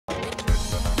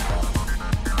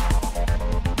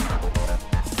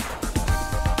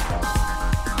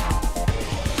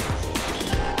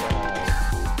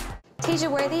Tesia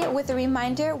Worley with a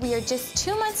reminder we are just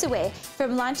 2 months away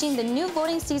from launching the new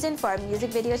voting season for our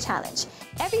music video challenge.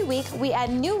 Every week, we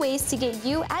add new ways to get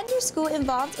you and your school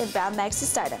involved in Brown Bags to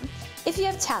Stardom. If you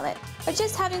have talent or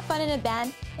just having fun in a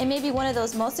band, it may be one of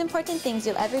those most important things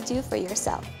you'll ever do for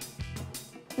yourself.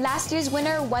 Last year's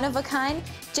winner, One of a Kind,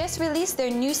 just released their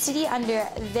new CD under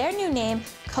their new name,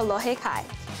 Kalohe Kai.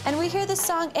 And we hear the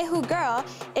song Ehu Girl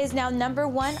is now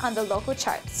 #1 on the local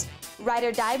charts. Ride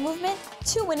or Die Movement,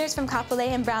 2 winners from Kapolei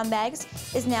and Brown Bags,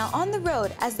 is now on the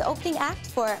road as the opening act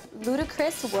for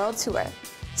Ludacris World Tour.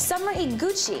 Summer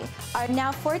Iguchi, our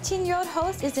now 14-year-old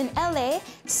host, is in LA,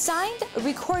 signed,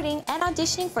 recording, and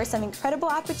auditioning for some incredible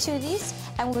opportunities,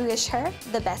 and we wish her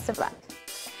the best of luck.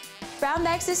 Brown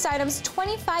Bags to Stardom's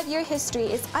 25-year history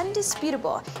is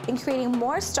undisputable in creating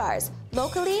more stars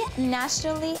locally,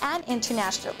 nationally, and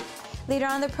internationally. Later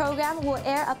on in the program, we'll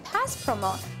air a past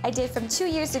promo I did from 2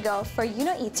 years ago for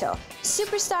Yuna Ito,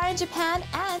 superstar in Japan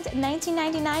and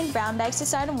 1999 Brown Bags to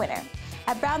Stardom winner.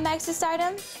 At Brown Bags to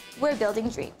Stardom, we're building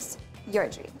dreams. Your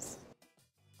dreams.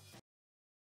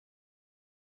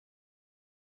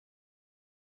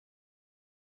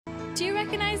 Do you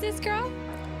recognize this girl?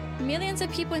 Millions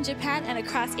of people in Japan and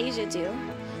across Asia do.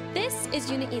 This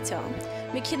is Yuna Ito,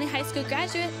 McKinley High School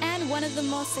graduate and one of the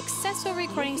most successful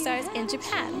recording stars in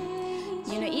Japan.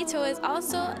 Yuna Ito is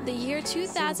also the year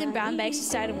 2000 Brown Bags to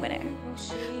Stardom winner.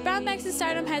 Brown Bags to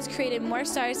Stardom has created more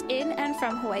stars in and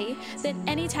from Hawaii than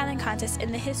any talent contest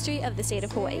in the history of the state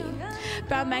of Hawaii.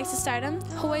 Brown Bags to Stardom,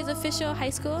 Hawaii's official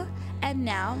high school and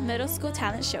now middle school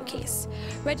talent showcase.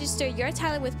 Register your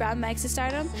talent with Brown Bags to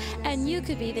Stardom and you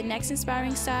could be the next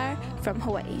inspiring star from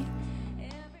Hawaii.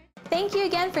 Thank you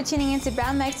again for tuning in to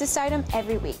Brown Bags to Stardom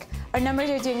every week. Our numbers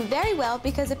are doing very well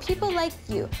because of people like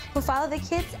you who follow the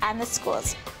kids and the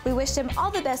schools. We wish them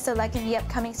all the best of luck in the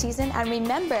upcoming season, and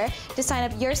remember to sign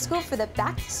up your school for the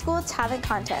Back to School Talent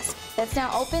Contest that's now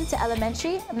open to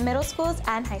elementary, middle schools,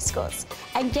 and high schools.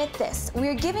 And get this,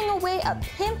 we're giving away a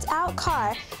pimped out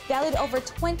car valued over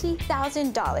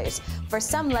 $20,000 for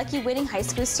some lucky winning high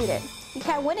school student. You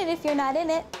can't win it if you're not in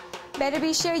it. Better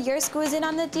be sure your school is in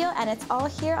on the deal, and it's all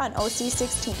here on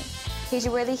OC16. Tesia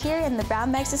Worley here in the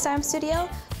Brown Bags to Stardom studio,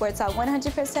 where it's all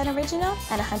 100% original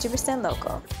and 100%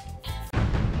 local.